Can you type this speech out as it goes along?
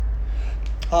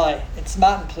Hi, it's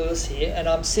Martin Plewis here, and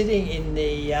I'm sitting in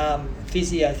the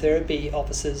physiotherapy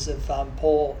offices of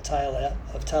Paul Taylor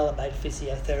of Tailor Made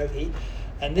Physiotherapy,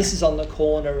 and this is on the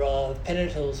corner of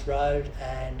Pennant Hills Road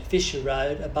and Fisher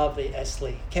Road above the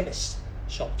Astley Chemist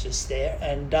shop just there.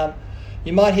 And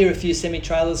you might hear a few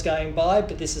semi-trailers going by,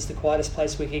 but this is the quietest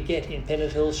place we could get in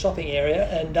Pennant Hills shopping area.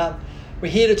 And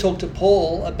we're here to talk to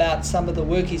Paul about some of the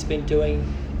work he's been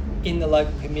doing in the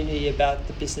local community about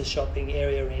the business shopping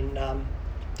area in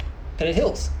Pennant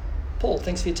Hills. Paul,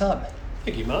 thanks for your time.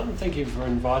 Thank you, Martin. Thank you for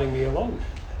inviting me along.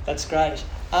 That's great.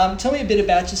 Tell me a bit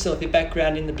about yourself, your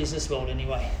background in the business world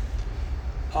anyway.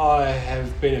 I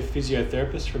have been a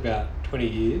physiotherapist for about 20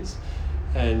 years,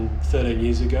 and 13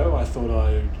 years ago I thought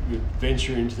I would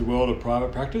venture into the world of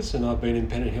private practice, and I've been in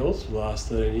Pennant Hills for the last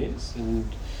 13 years, and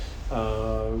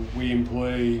we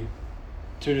employ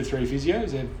 2 to 3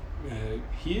 physios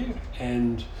here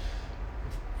and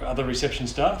other reception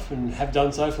staff, and have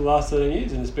done so for the last 13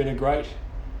 years, and it's been a great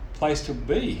place to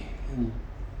be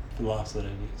for the last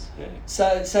 13 years.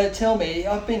 Yeah. So tell me,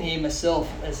 I've been here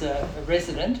myself as a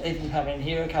resident, even coming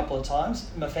here a couple of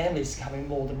times. My family's coming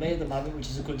more than me at the moment,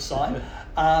 which is a good sign.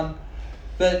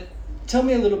 But tell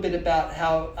me a little bit about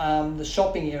how the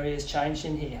shopping area has changed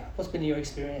in here. What's been your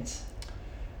experience?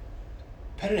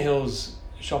 Pennant Hills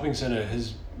Shopping Centre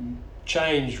has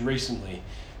changed recently.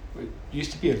 It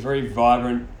used to be a very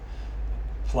vibrant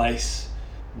place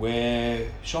where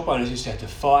shop owners used to have to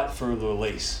fight for the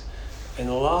lease. In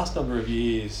the last number of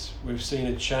years, we've seen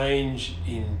a change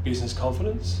in business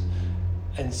confidence,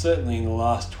 and certainly in the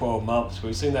last 12 months,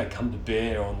 we've seen that come to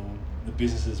bear on the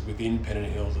businesses within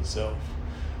Pennant Hills itself.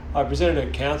 I presented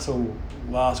at council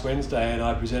last Wednesday, and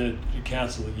I presented at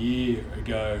council a year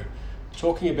ago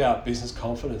talking about business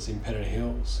confidence in Pennant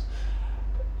Hills.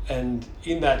 And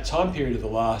in that time period of the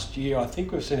last year, I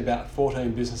think we've seen about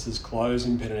 14 businesses close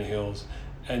in Pennant Hills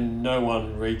and no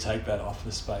one retake that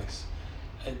office space.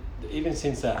 And even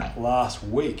since that last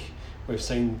week, we've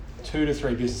seen 2 to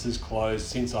 3 businesses close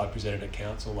since I presented at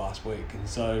council last week. And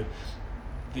so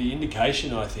the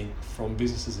indication, I think, from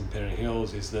businesses in Pennant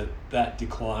Hills is that that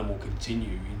decline will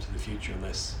continue into the future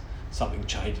unless something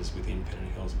changes within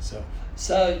Pennant Hills itself.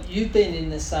 So you've been in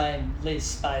the same lease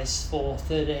space for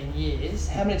 13 years.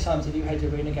 How many times have you had to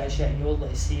renegotiate your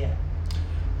lease here?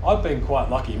 I've been quite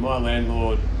lucky. My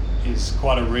landlord is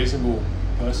quite a reasonable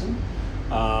person,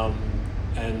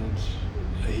 and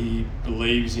he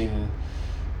believes in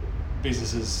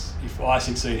businesses. If I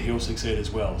succeed, he'll succeed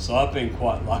as well. So I've been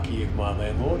quite lucky with my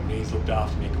landlord, and he's looked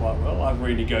after me quite well. I've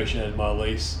renegotiated my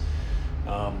lease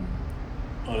on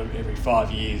every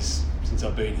 5 years since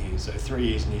I've been here. So 3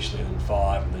 years initially, and then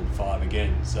 5, and then 5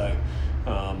 again. So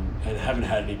and haven't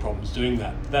had any problems doing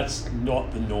that. That's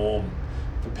not the norm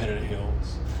for Pennant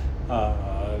Hills.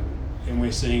 And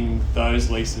we're seeing those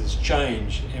leases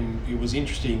change. And it was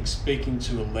interesting speaking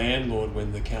to a landlord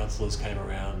when the councillors came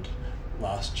around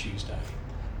last Tuesday.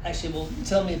 Actually, well,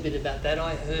 tell me a bit about that.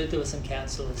 I heard there were some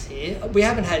councillors here. We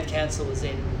haven't had councillors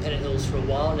in Pennant Hills for a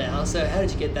while now, so how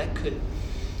did you get that coup?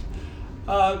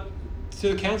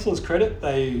 To the councillors' credit,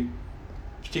 they,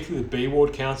 particularly the B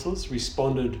Ward councillors,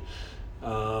 responded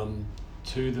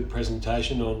to the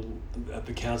presentation at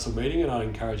the council meeting, and I'd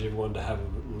encourage everyone to have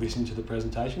a listen to the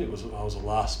presentation. I was the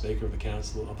last speaker of the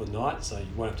council of the night, so it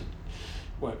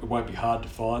won't be hard to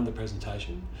find the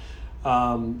presentation.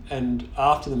 And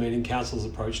after the meeting, councillors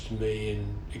approached me and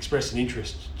expressed an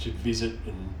interest to visit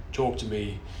and talk to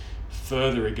me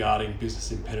further regarding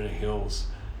business in Pennant Hills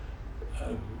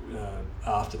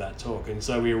after that talk. And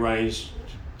so we arranged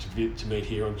to meet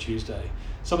here on Tuesday.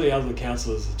 Some of the other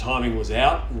councillors, the timing was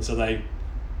out, and so they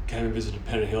came and visited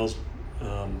Pennant Hills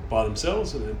by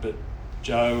themselves, but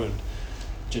Joe and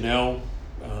Janelle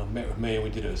met with me, and we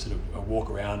did a sort of a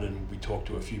walk around, and we talked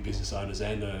to a few business owners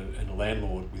and a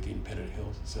landlord within Pennant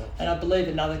Hills itself. And I believe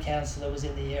another councillor was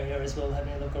in the area as well,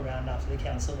 having a look around after the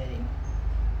council meeting.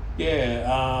 Yeah.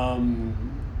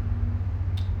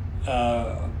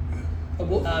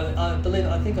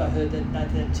 I think I heard that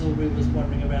Nathan Tilbury was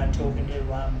wandering around talking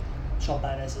to shop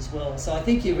owners as well. So I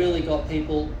think you really got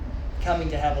people coming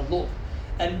to have a look.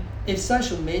 And if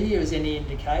social media is any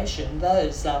indication,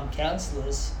 those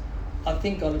councillors, I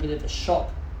think, got a bit of a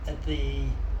shock at the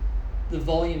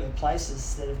volume of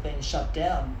places that have been shut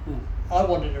down. I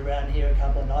wandered around here a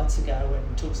couple of nights ago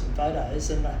and took some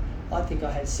photos, and I think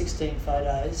I had 16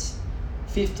 photos,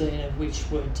 15 of which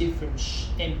were different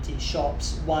empty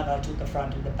shops. One, I took the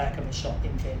front and the back of a shop,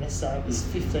 in fairness, so it was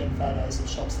 15 photos of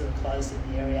shops that were closed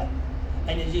in the area.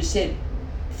 And as you said,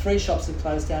 3 shops have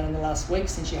closed down in the last week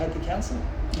since you had the council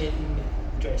meeting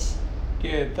address.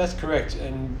 Yeah, that's correct.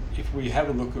 And if we have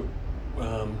a look at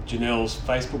Janelle's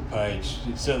Facebook page,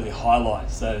 it certainly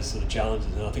highlights those sort of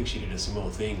challenges, and I think she did a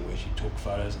similar thing where she took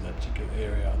photos of that particular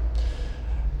area.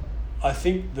 I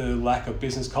think the lack of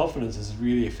business confidence has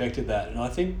really affected that, and I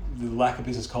think the lack of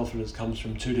business confidence comes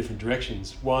from two different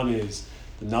directions. One is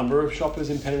the number of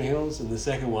shoppers in Pennant Hills, and the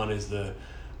second one is the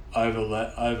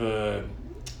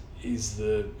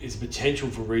potential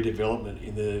for redevelopment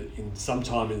in some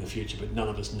time in the future, but none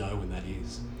of us know when that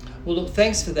is. Well, look,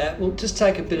 thanks for that. We'll just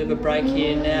take a bit of a break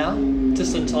here now,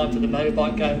 just in time for the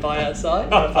motorbike going by outside,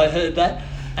 if I heard that,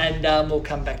 and we'll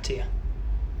come back to you.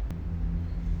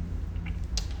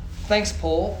 Thanks,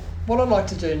 Paul. What I'd like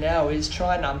to do now is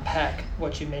try and unpack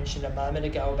what you mentioned a moment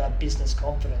ago about business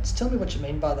confidence. Tell me what you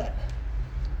mean by that.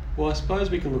 Well, I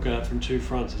suppose we can look at it from two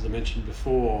fronts, as I mentioned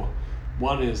before.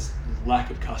 One is the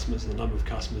lack of customers, the number of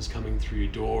customers coming through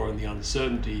your door, and the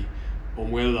uncertainty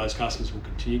on whether those customers will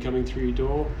continue coming through your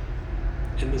door.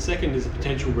 And the second is the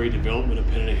potential redevelopment of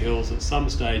Pennant Hills at some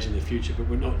stage in the future, but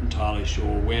we're not entirely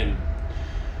sure when.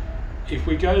 If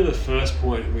we go to the first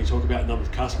point and we talk about the number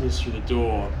of customers through the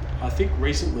door, I think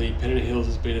recently Pennant Hills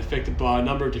has been affected by a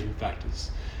number of different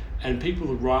factors. And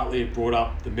people rightly have brought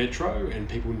up the metro, and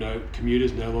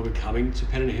commuters no longer coming to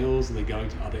Pennant Hills and they're going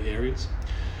to other areas.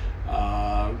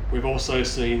 We've also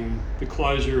seen the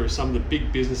closure of some of the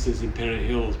big businesses in Pennant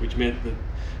Hills, which meant that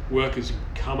workers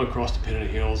come across to Pennant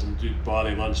Hills and buy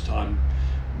their lunchtime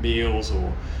meals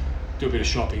or do a bit of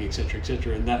shopping, etc.,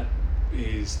 etc. And that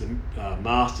is the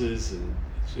Masters and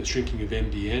the shrinking of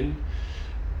MDN.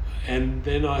 And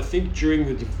then I think during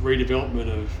the redevelopment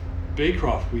of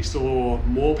Beecroft, we saw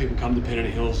more people come to Pennant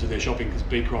Hills to their shopping because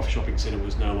Beecroft Shopping Centre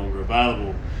was no longer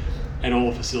available, and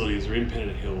all the facilities are in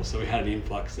Pennant Hills, so we had an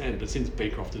influx then. But since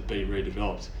Beecroft has been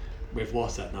redeveloped, we've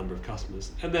lost that number of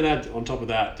customers. And then add on top of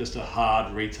that just a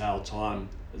hard retail time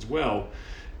as well.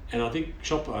 And I think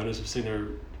shop owners have seen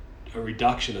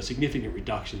a significant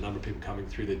reduction in the number of people coming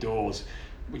through their doors,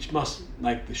 which must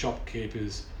make the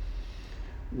shopkeepers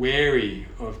wary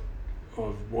of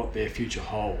what their future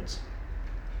holds.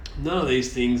 None of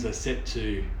these things are set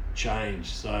to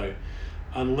change, so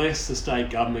unless the state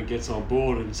government gets on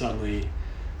board and suddenly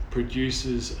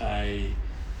produces a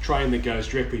train that goes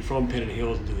directly from Pennant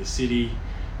Hills into the city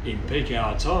in peak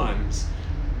hour times,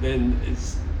 then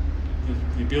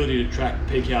the ability to attract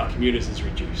peak hour commuters is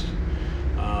reduced.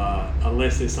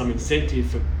 Unless there's some incentive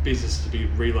for business to be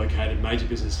relocated, major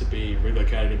business to be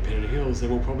relocated in Pennant Hills, then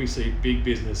we'll probably see big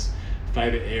business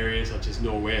favour areas such as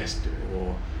Norwest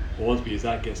or Hornsby as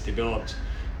that gets developed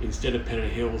instead of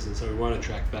Pennant Hills, and so we won't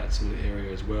attract that sort of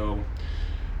area as well.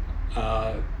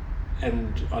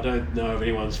 And I don't know if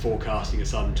anyone's forecasting a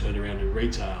sudden turnaround in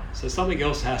retail. So something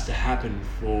else has to happen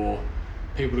for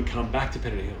people to come back to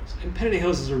Pennant Hills. And Pennant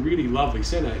Hills is a really lovely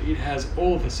centre. It has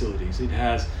all the facilities. It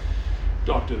has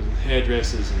doctors and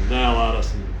hairdressers and nail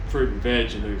artists and fruit and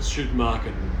veg and a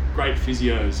supermarket and great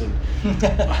physios and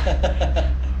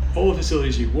all the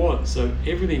facilities you want. So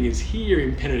everything is here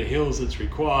in Pennant Hills that's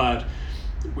required.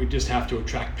 We just have to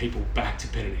attract people back to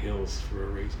Pennant Hills for a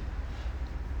reason.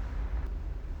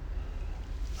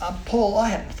 Paul, I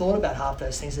hadn't thought about half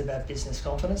those things about business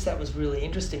confidence. That was really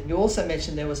interesting. You also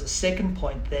mentioned there was a second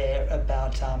point there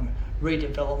about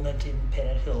redevelopment in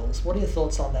Pennant Hills. What are your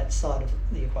thoughts on that side of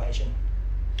the equation?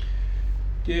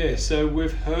 Yeah, so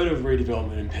we've heard of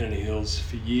redevelopment in Pennant Hills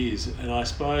for years, and I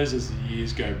suppose as the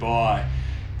years go by,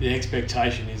 the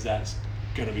expectation is that's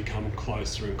going to become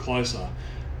closer and closer.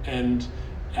 And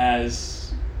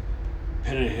as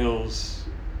Pennant Hills,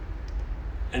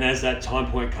 and as that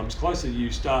time point comes closer, you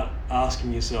start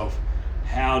asking yourself,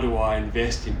 how do I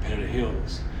invest in Pennant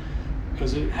Hills?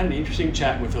 Because I had an interesting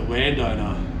chat with a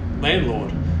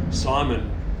landlord,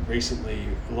 Simon, recently,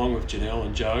 along with Janelle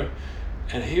and Joe,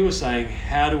 and he was saying,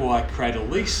 how do I create a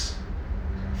lease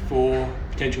for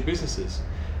potential businesses?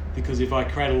 Because if I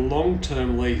create a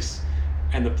long-term lease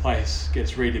and the place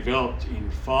gets redeveloped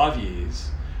in 5 years,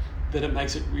 then it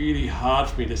makes it really hard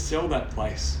for me to sell that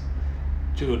place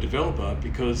to a developer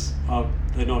because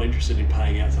they're not interested in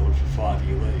paying out someone for a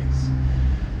 5-year lease.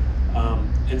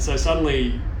 And so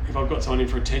suddenly, if I've got someone in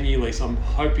for a 10-year lease, I'm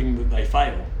hoping that they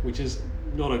fail, which is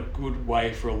not a good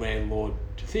way for a landlord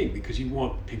to think, because you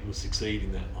want people to succeed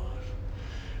in that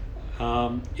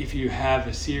life. If you have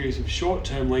a series of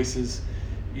short-term leases,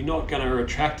 you're not going to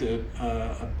attract a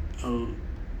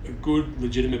good,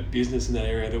 legitimate business in that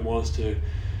area that wants to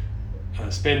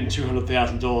spend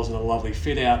 $200,000 on a lovely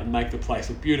fit out and make the place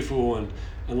look beautiful and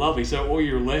lovely. So all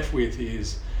you're left with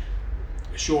is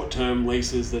short-term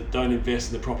leases that don't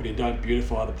invest in the property and don't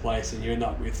beautify the place, and you end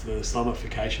up with the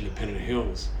slummification of Pennant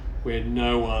Hills, where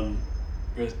no one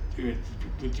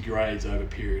degrades over a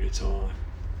period of time.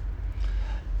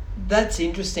 That's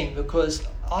interesting, because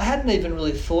I hadn't even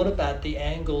really thought about the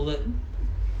angle that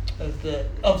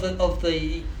of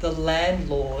the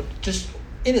landlord. Just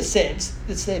in a sense,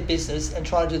 it's their business and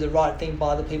trying to do the right thing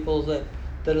by the people that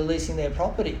are leasing their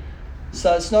property.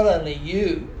 So it's not only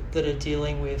you that are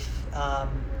dealing with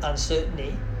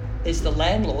uncertainty, it's the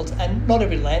landlords, and not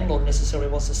every landlord necessarily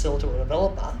wants to sell to a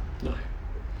developer. No.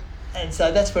 And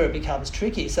so that's where it becomes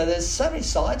tricky. So there's so many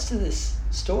sides to this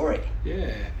story.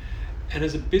 Yeah. And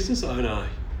as a business owner,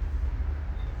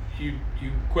 you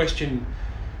question,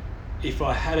 if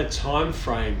I had a time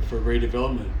frame for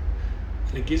redevelopment,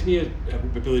 and it gives me a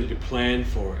ability to plan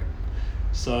for it.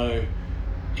 So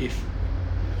if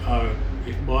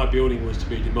my building was to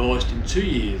be demolished in 2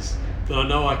 years, then I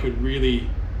know I could really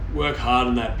work hard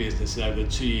on that business over the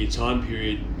 2-year time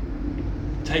period,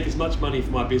 take as much money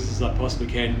for my business as I possibly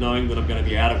can, knowing that I'm going to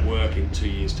be out of work in 2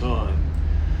 years' time.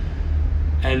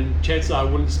 And chances are I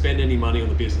wouldn't spend any money on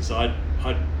the business. I'd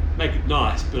make it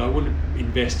nice, but I wouldn't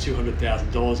invest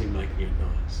 $200,000 in making it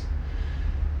nice.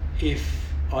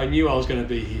 If I knew I was going to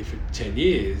be here for 10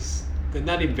 years, then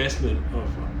that investment of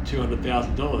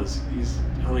 $200,000 is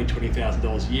only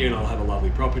 $20,000 a year, and I'll have a lovely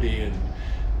property and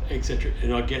etc.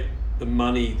 And I get the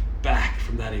money back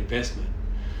from that investment.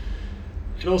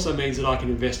 It also means that I can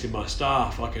invest in my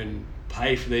staff. I can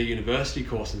pay for their university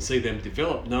course and see them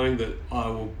develop, knowing that I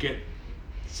will get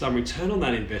some return on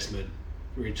that investment,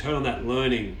 return on that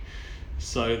learning,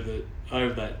 so that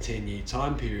over that 10-year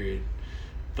time period,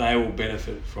 they will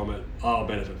benefit from it, I'll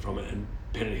benefit from it, and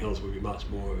Pennant Hills will be much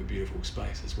more of a beautiful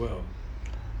space as well.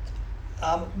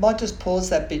 Might just pause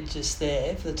that bit just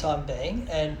there for the time being,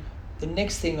 and the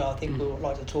next thing I think we would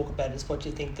like to talk about is what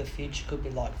you think the future could be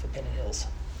like for Pennant Hills.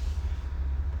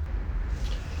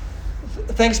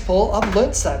 Thanks, Paul. I've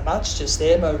learnt so much just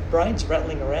there. My brain's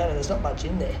rattling around and there's not much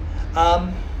in there.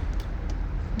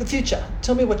 The future.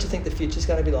 Tell me what you think the future's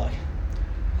going to be like.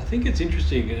 I think it's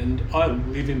interesting, and I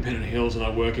live in Pennant Hills and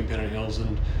I work in Pennant Hills,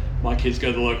 and my kids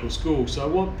go to the local school, so I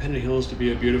want Pennant Hills to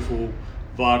be a beautiful,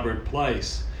 vibrant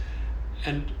place.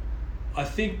 And I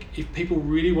think if people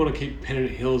really want to keep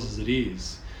Pennant Hills as it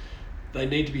is, they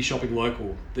need to be shopping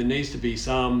local. There needs to be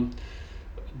some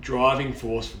driving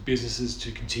force for businesses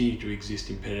to continue to exist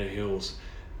in Pennant Hills,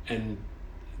 and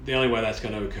the only way that's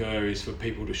going to occur is for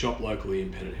people to shop locally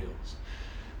in Pennant Hills.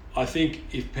 I think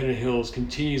if Pennant Hills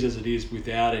continues as it is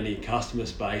without any customer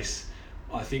space,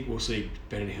 I think we'll see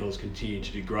Pennant Hills continue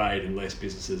to degrade and less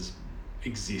businesses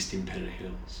exist in Pennant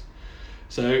Hills.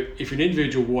 So if you're an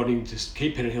individual wanting to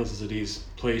keep Pennant Hills as it is,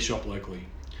 please shop locally.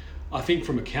 I think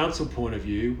from a council point of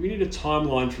view, we need a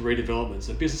timeline for redevelopment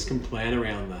so business can plan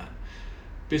around that.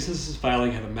 Businesses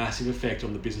failing have a massive effect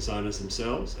on the business owners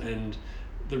themselves, and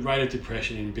the rate of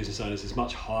depression in business owners is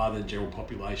much higher than general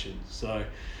population. So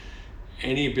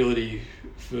any ability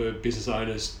for business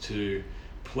owners to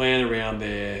plan around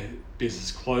their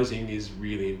business closing is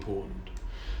really important.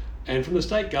 And from the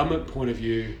state government point of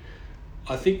view,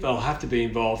 I think they'll have to be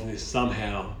involved in this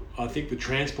somehow. I think the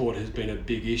transport has been a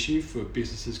big issue for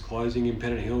businesses closing in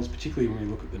Pennant Hills, particularly when we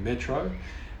look at the metro,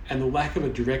 and the lack of a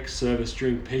direct service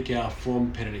during peak hour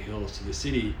from Pennant Hills to the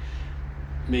city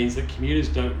means that commuters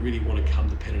don't really want to come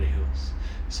to Pennant Hills.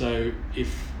 So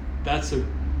if that's a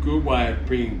good way of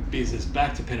bringing business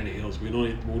back to Pennant Hills,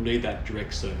 we'll need that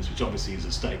direct service, which obviously is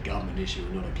a state government issue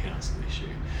and not a council issue.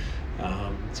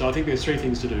 So I think there's three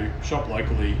things to do: shop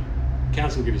locally,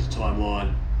 council give us a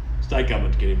timeline, state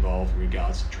government to get involved in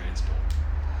regards to transport.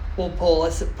 Well, Paul,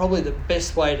 that's probably the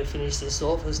best way to finish this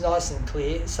off. It was nice and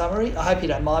clear summary. I hope you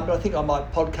don't mind, but I think I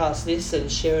might podcast this and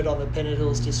share it on the Pennant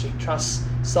Hills District Trust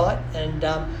site, and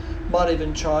might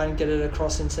even try and get it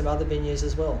across in some other venues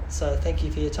as well. So thank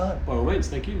you for your time. By all means,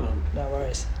 thank you, Martin. No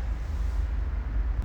worries.